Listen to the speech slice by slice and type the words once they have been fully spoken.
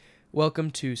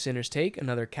Welcome to Sinner's Take,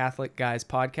 another Catholic Guys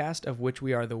podcast of which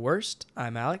we are the worst.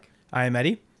 I'm Alec. I'm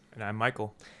Eddie. And I'm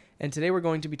Michael. And today we're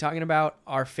going to be talking about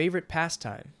our favorite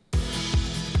pastime.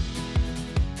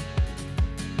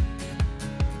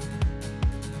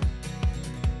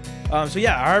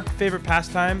 Our favorite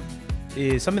pastime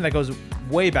is something that goes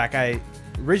way back.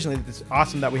 It's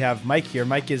awesome that we have Mike here.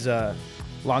 Mike is a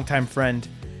longtime friend.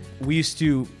 We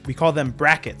call them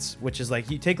brackets, which is like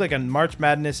you take like a March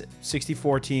Madness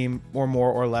 64 team or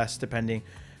more or less, depending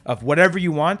of whatever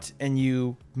you want, and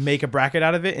you make a bracket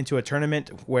out of it into a tournament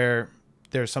where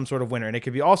there's some sort of winner. And it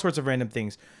could be all sorts of random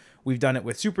things. We've done it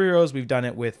with superheroes. We've done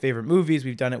it with favorite movies.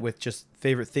 We've done it with just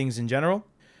favorite things in general.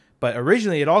 But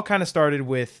originally, it all kind of started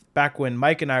with back when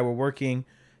Mike and I were working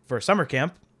for summer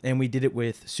camp, and we did it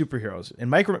with superheroes. And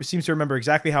Mike seems to remember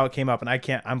exactly how it came up, and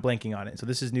I'm blanking on it. So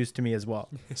this is news to me as well.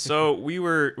 So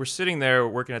we're sitting there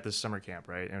working at this summer camp,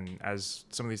 right? And as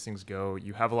some of these things go,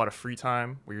 you have a lot of free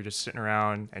time where you're just sitting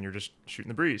around and you're just shooting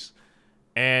the breeze.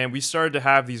 And we started to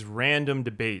have these random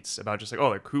debates about just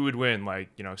like who would win, like,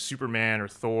 you know, Superman or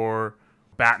Thor,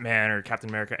 Batman or Captain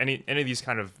America, any of these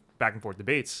kind of back and forth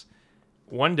debates.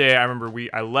 One day I remember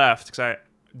I left because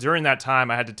during that time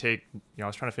I had to take, I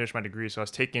was trying to finish my degree. So I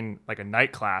was taking like a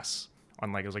night class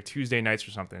on it was like Tuesday nights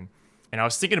or something. And I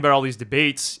was thinking about all these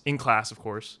debates in class, of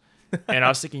course. And I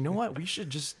was thinking, you know what, we should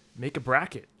just make a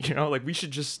bracket, we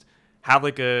should just have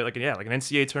like an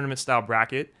NCAA tournament style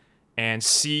bracket and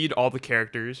seed all the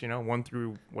characters, 1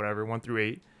 through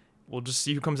 8. We'll just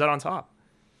see who comes out on top.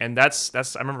 And that's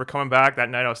I remember coming back that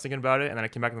night, I was thinking about it. And then I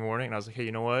came back in the morning and I was like, hey,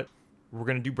 you know what? We're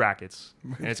gonna do brackets,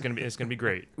 and it's gonna be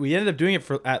great. We ended up doing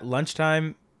it at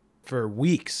lunchtime for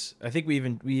weeks. I think we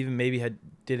even maybe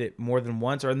did it more than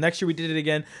once. Or next year we did it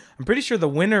again. I'm pretty sure the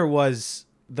winner was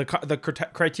the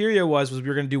criteria was we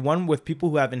were gonna do one with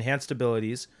people who have enhanced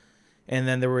abilities, and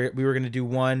then we were gonna do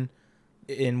one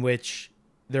in which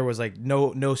there was like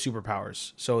no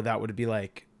superpowers. So that would be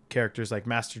like characters like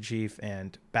Master Chief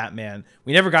and Batman.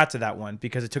 We never got to that one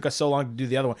because it took us so long to do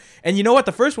the other one. And you know what?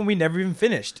 The first one we never even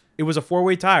finished. It was a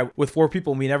 4-way tie with 4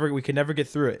 people, and we could never get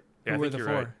through it. Yeah, Who were the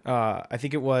 4? Right. I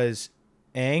think it was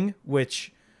Aang,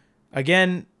 which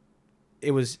again,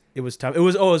 it was tough. It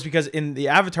was because in the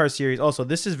Avatar series. Also,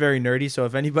 this is very nerdy, so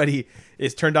if anybody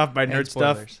is turned off by nerd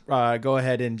stuff, go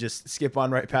ahead and just skip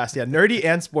on right past. Yeah, nerdy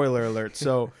and spoiler alert.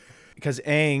 So. Because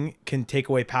Aang can take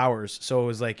away powers. So it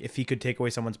was like if he could take away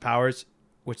someone's powers,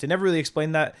 which they never really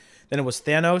explained that. Then it was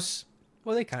Thanos.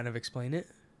 Well, they kind of explain it.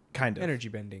 Kind of. Energy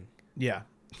bending. Yeah.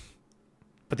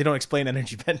 But they don't explain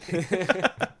energy bending.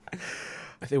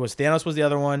 It was Thanos was the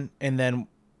other one. And then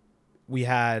we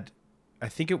had, it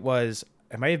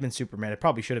might have been Superman. It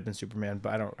probably should have been Superman,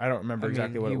 but I don't remember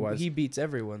exactly what it was. He beats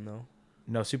everyone, though.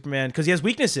 No, Superman, because he has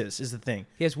weaknesses is the thing.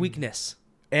 He has weakness.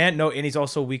 And he's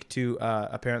also weak to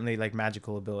apparently like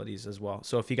magical abilities as well.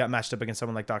 So if he got matched up against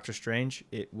someone like Doctor Strange,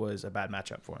 it was a bad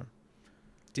matchup for him.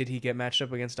 Did he get matched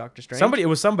up against Doctor Strange? It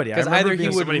was somebody. Because either he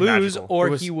would lose magical.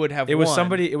 or he would have won.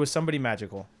 It was somebody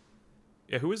magical.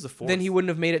 Yeah, who was the 4th? Then he wouldn't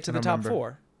have made it to the top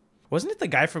 4. Wasn't it the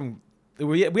guy from...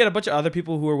 We had a bunch of other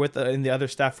people who were with in the other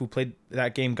staff who played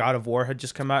that game. God of War had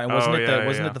just come out. And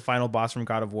wasn't it the final boss from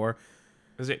God of War?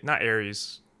 Was it not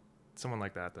Ares? Someone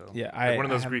like that, though. Yeah, one of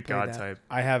those Greek god type.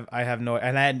 I have no,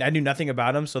 and I knew nothing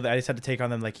about him, so I just had to take on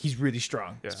them like he's really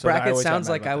strong. Yeah. So bracket sounds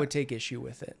like I would take issue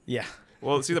with it. Yeah.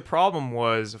 Well, see, the problem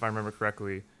was, if I remember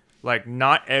correctly, like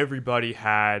not everybody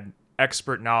had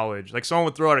expert knowledge. Like someone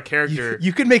would throw out a character.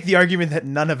 You could make the argument that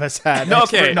none of us had.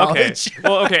 Knowledge.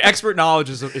 Well, expert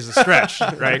knowledge is a stretch,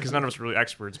 right? Because none of us are really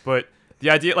experts. But the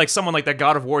idea, like someone like that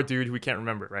God of War dude who we can't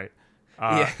remember, right?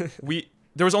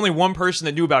 There was only one person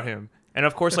that knew about him. And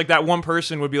of course, like that one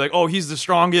person would be like, "Oh, he's the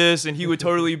strongest, and he would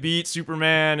totally beat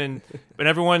Superman." And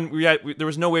everyone, there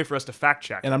was no way for us to fact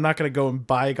check. And I'm not gonna go and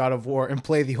buy God of War and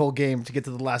play the whole game to get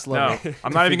to the last level. No,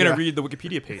 I'm not even gonna read the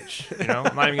Wikipedia page.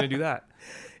 I'm not even gonna do that.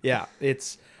 Yeah,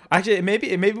 it's actually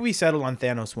maybe we settled on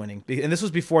Thanos winning, and this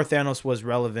was before Thanos was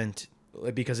relevant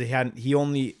because I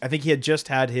think he had just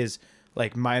had his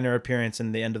like minor appearance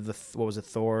in the end of the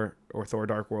Thor or Thor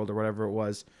Dark World or whatever it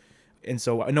was. And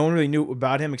so no one really knew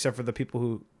about him except for the people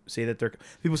who say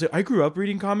people say I grew up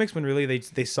reading comics when really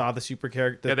they saw the super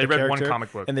character. Yeah, they read one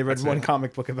comic book and they read one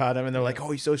comic book about him and they're like, oh,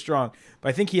 he's so strong. But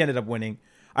I think he ended up winning.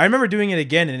 I remember doing it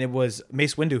again and it was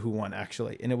Mace Windu who won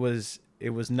actually, and it was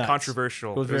nuts.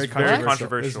 Controversial. It was very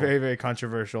controversial. It was very, very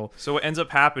controversial. So what ends up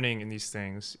happening in these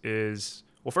things is,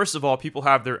 well, first of all, people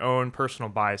have their own personal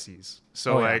biases.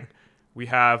 So we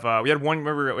had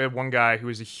one guy who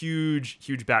was a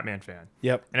huge Batman fan.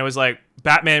 Yep. And it was like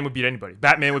Batman would beat anybody.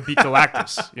 Batman would beat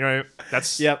Galactus.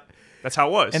 That's Yep. That's how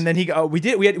it was. And then we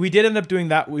did end up doing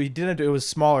that. It was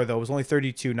smaller though. It was only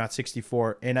 32, not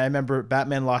 64. And I remember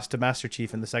Batman lost to Master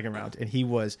Chief in the second round, and he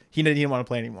didn't want to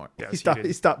play anymore. Yes,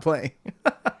 He stopped playing.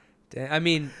 I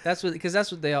mean, that's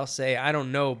what they all say. I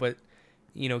don't know, but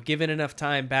given enough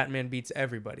time, Batman beats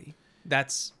everybody.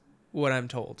 That's what I'm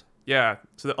told. Yeah.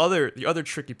 So the other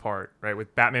tricky part, right,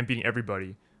 with Batman beating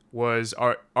everybody was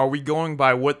are we going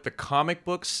by what the comic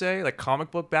books say, like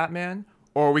comic book Batman,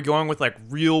 or are we going with like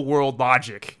real world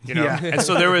logic, Yeah. And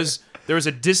so there was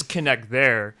a disconnect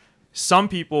there. Some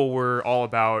people were all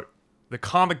about the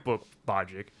comic book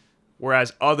logic,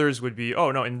 whereas others would be,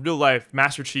 oh no, in real life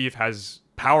Master Chief has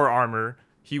power armor.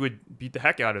 He would beat the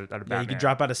heck out of Batman. Yeah, he could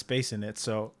drop out of space in it,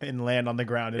 and land on the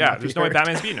ground. And Yeah, not be there's no way hurt.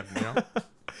 Batman's beating him,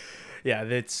 Yeah,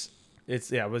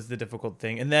 it was the difficult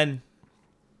thing. And then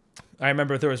I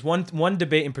remember there was one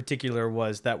debate in particular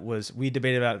we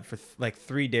debated about it for like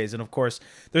 3 days. And of course,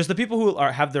 there's the people who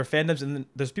have their fandoms, and then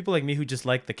there's people like me who just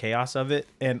like the chaos of it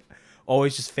and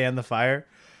always just fan the fire.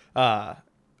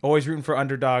 Always rooting for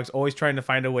underdogs, always trying to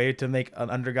find a way to make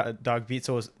an underdog beat.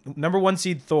 So it was number 1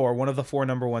 seed Thor, one of the 4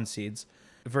 number 1 seeds,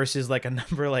 versus like a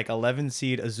number 11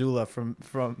 seed Azula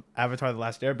from Avatar: The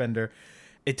Last Airbender.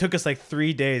 It took us like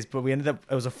 3 days, but it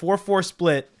was a 4-4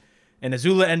 split, and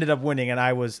Azula ended up winning, and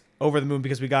I was over the moon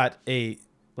because we got a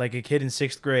kid in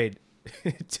 6th grade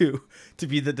to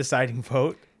be the deciding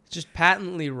vote. It's just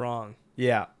patently wrong.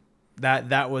 Yeah.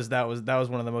 That was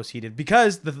one of the most heated,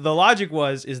 because the logic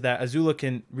is that Azula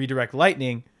can redirect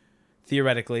lightning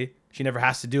theoretically. She never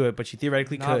has to do it, but she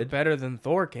theoretically Not could. better than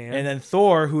Thor can. And then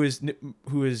Thor, who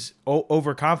is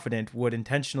overconfident, would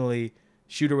intentionally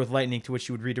shoot her with lightning, to which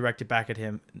she would redirect it back at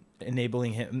him,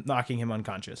 knocking him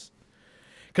unconscious.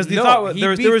 Because the thought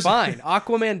he'd be fine.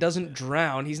 Aquaman doesn't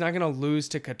drown. He's not going to lose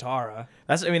to Katara.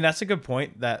 That's a good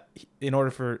point, that in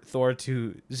order for Thor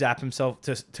to zap himself,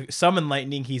 to summon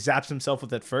lightning, he zaps himself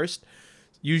with it first.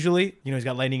 Usually, he's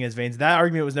got lightning in his veins. That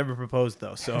argument was never proposed,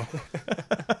 though. So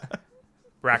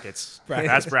Brackets.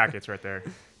 That's brackets right there.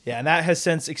 yeah, and that has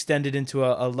since extended into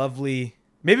a lovely.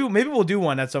 Maybe we'll do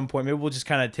one at some point. Maybe we'll just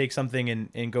kind of take something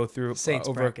and go through Saints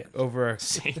bracket. over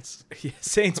Saints.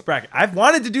 Saints bracket. I've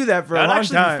wanted to do that for a long That'd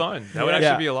actually time. be fun. That would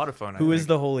actually be a lot of fun. Who is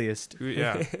the holiest? Who's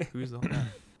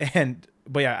the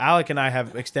But yeah, Alec and I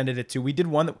have extended it to. We did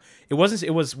one that it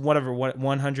was whatever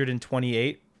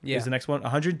 128 Yeah. is the next one.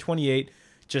 128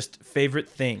 just favorite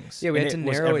things. Yeah, we And had to it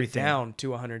was narrow it everything. down to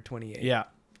 128. Yeah,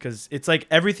 because it's like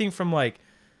everything from like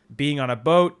being on a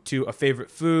boat to a favorite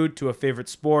food to a favorite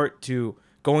sport to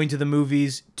going to the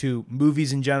movies to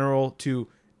movies in general to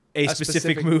a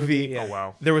specific movie. yeah. Oh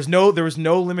wow. There was no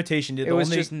limitation. It was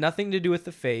just nothing to do with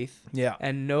the faith. Yeah.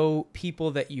 And no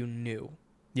people that you knew.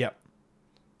 Yeah.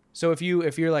 So if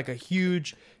you're like a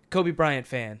huge Kobe Bryant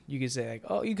fan, you could say like,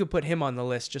 oh, you could put him on the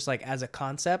list just like as a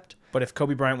concept. But if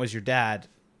Kobe Bryant was your dad,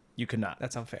 you could not.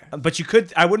 That's unfair. But you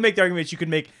could. I would make the argument you could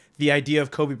make the idea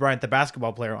of Kobe Bryant, the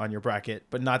basketball player, on your bracket,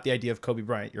 but not the idea of Kobe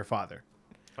Bryant, your father.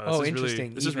 Oh,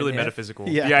 interesting. This is Even really if- metaphysical.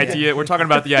 Yeah. The idea we're talking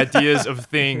about the ideas of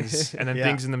things and then Yeah.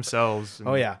 things in themselves. And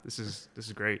Oh, yeah. This is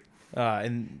great.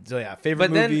 And so yeah, favorite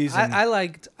But then movies. I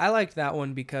liked that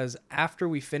one because after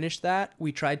we finished that,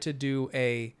 we tried to do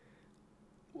a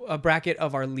bracket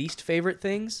of our least favorite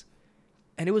things,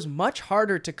 and it was much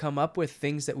harder to come up with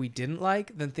things that we didn't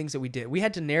like than things that we did. We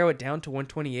had to narrow it down to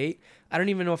 128. I don't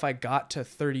even know if I got to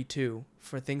 32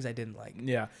 for things I didn't like.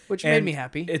 yeah, Which made me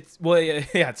happy.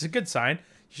 Yeah, it's a good sign.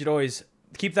 You should always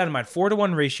keep that in mind.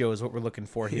 4-to-1 ratio is what we're looking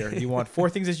for here. You want 4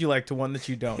 things that you like to 1 that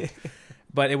you don't.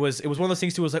 But it was one of those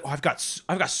things too. It was like, oh, I've got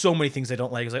so many things I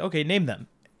don't like. It's like, okay, name them,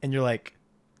 and you're like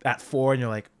at 4, and you're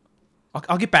like,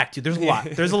 I'll get back to you. There's a lot.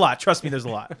 There's a lot. Trust me, there's a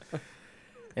lot.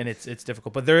 And it's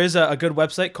difficult. But there is a good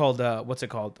website called what's it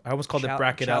called? I almost called it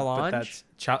Bracket Up, but that's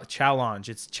Challenge.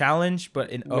 It's challenge, but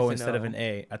an O With an instead of O. an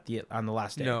A on the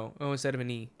last A. No, O instead of an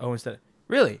E. O instead.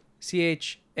 Really?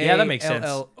 CHALLONGE. Yeah, that makes sense.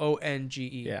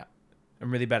 Yeah.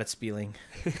 I'm really bad at spelling.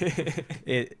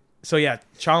 So yeah,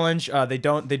 Challenge. They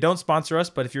don't sponsor us,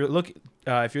 but if you're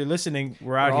listening,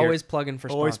 we're out We're here. always plugging for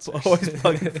sponsors. Always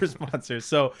plugging for sponsors.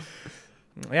 So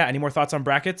yeah, any more thoughts on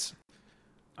brackets?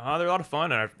 They're a lot of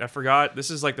fun. And I forgot. This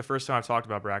is like the first time I've talked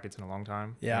about brackets in a long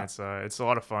time. Yeah. And it's a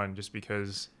lot of fun just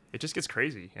because it just gets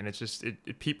crazy, and it's just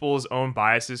people's own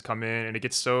biases come in, and it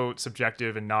gets so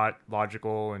subjective and not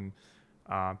logical, and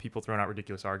people throwing out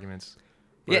ridiculous arguments.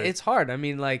 Yeah, But- it's hard. I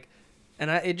mean, like,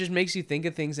 it just makes you think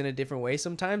of things in a different way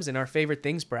sometimes. In our favorite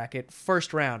things bracket,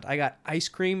 first round, I got ice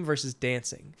cream versus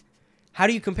dancing. How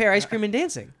do you compare ice cream and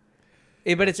dancing?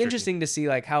 But it's tricky. interesting to see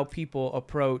like how people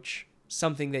approach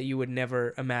something that you would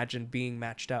never imagine being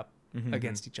matched up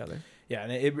against each other. Yeah,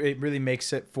 and it really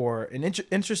makes it for an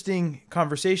interesting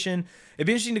conversation. It'd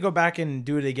be interesting to go back and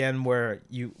do it again where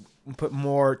you put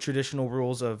more traditional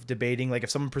rules of debating. Like if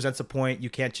someone presents a point, you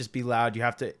can't just be loud. You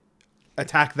have to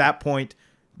attack that point,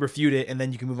 refute it, and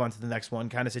then you can move on to the next one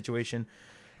kind of situation.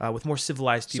 With more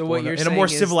civilized people, So what you're in a more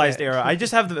saying is civilized that- era. I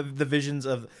just have the visions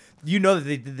of, you know, that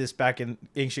they did this back in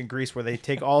ancient Greece, where they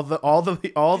take all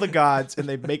the gods and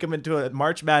they make them into a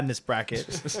March Madness bracket,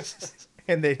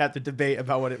 and they have to debate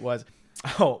about what it was.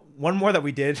 Oh, one more that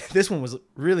we did. This one was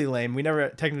really lame. We never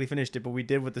technically finished it, but we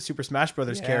did with the Super Smash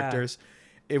Brothers Yeah. characters.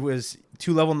 It was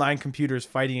 2 level 9 computers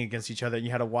fighting against each other, and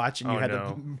you had to watch, and you Oh, had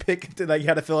no. to pick, like you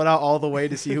had to fill it out all the way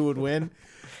to see who would win.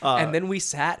 And then we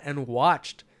sat and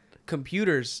watched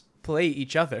computers play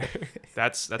each other.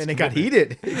 That's and it got commitment.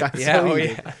 heated. It got Yeah, so oh,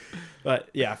 heated. yeah. But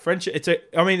yeah, friendship.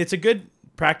 It's a good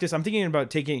practice. I'm thinking about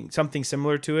taking something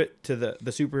similar to it, to the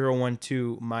superhero one,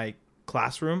 to my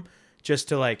classroom, just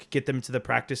to like get them to the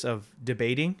practice of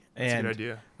debating. That's a And good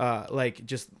idea. like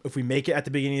just if we make it at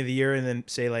the beginning of the year and then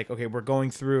say like, okay, we're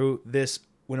going through this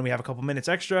when we have a couple minutes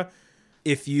extra.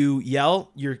 If you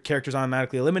yell, your character's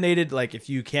automatically eliminated. Like if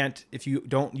you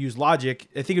don't use logic,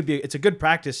 I think it's a good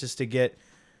practice just to get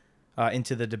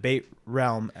into the debate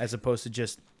realm, as opposed to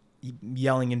just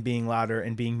yelling and being louder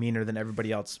and being meaner than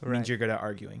everybody else. Right. Means you're good at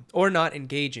arguing. Or not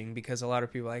engaging, because a lot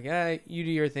of people are like, you do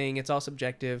your thing, it's all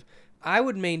subjective. I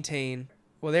would maintain,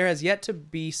 well, there has yet to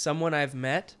be someone I've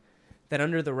met that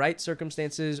under the right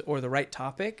circumstances or the right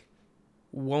topic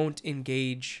won't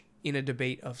engage in a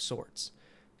debate of sorts.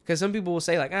 Because some people will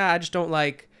say like, I don't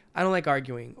like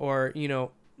arguing, or, you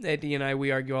know, Eddie and I,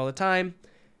 we argue all the time.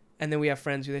 And then we have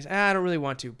friends who they say, I don't really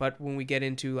want to. But when we get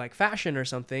into like fashion or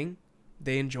something,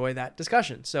 they enjoy that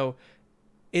discussion. So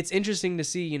it's interesting to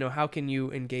see, you know, how can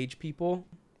you engage people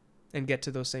and get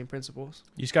to those same principles.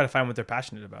 You just got to find what they're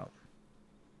passionate about.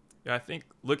 Yeah, I think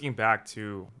looking back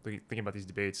to thinking about these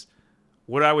debates,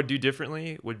 what I would do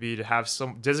differently would be to have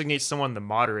designate someone the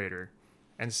moderator,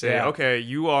 and say, Yeah. okay,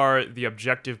 you are the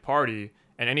objective party,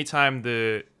 and anytime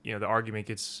the argument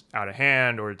gets out of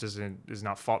hand or it is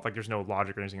not fault, like there's no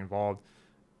logic or anything involved,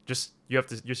 just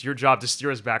your job to steer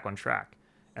us back on track.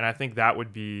 And I think that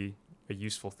would be a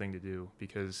useful thing to do,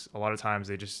 because a lot of times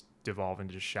they just devolve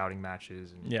into just shouting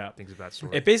matches and things of that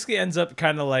sort. It basically ends up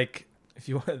kind of like, if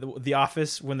you want, The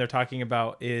Office, when they're talking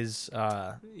about is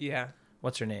Yeah.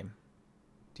 what's her name?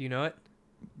 Do you know it?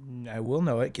 I will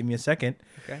know it. Give me a second.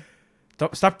 Okay.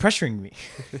 Stop pressuring me.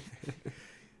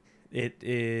 It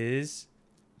is.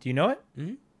 Do you know it?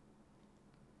 Mhm.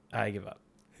 I give up.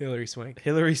 Hillary Swank.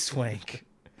 Hillary Swank.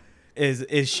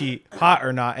 Is she hot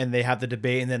or not? And they have the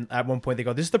debate, and then at one point they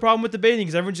go, "This is the problem with debating,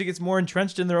 because everyone just gets more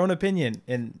entrenched in their own opinion."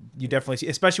 And you definitely see,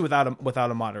 especially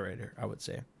without a moderator, I would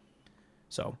say.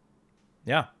 So,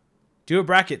 yeah, do a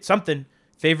bracket, something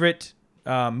favorite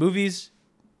movies,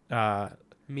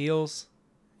 Meals.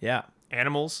 yeah.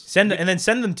 Animals. Send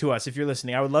them to us if you're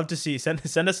listening. I would love to see. Send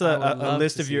us I would a love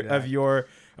list to of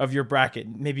see your bracket.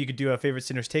 Maybe you could do a favorite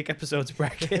Sinners Take episodes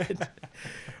bracket,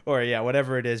 or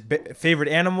whatever it is. Favorite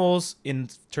animals in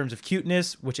terms of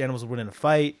cuteness. Which animals would win in a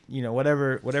fight? You know,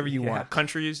 whatever you want.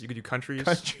 Countries. You could do countries.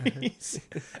 Countries,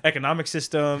 economic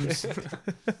systems.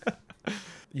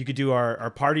 You could do our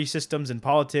party systems and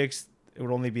politics. It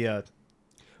would only be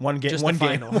one game, Just the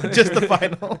final. just the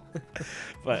final.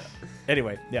 But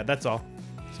anyway, yeah, that's all.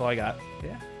 That's all I got.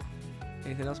 Yeah.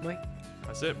 Anything else, Mike?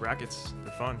 That's it. Brackets.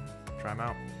 They're fun. Try them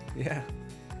out. Yeah.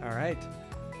 All right.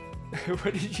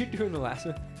 What did you do in the last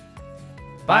one?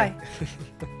 Bye.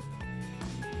 Bye.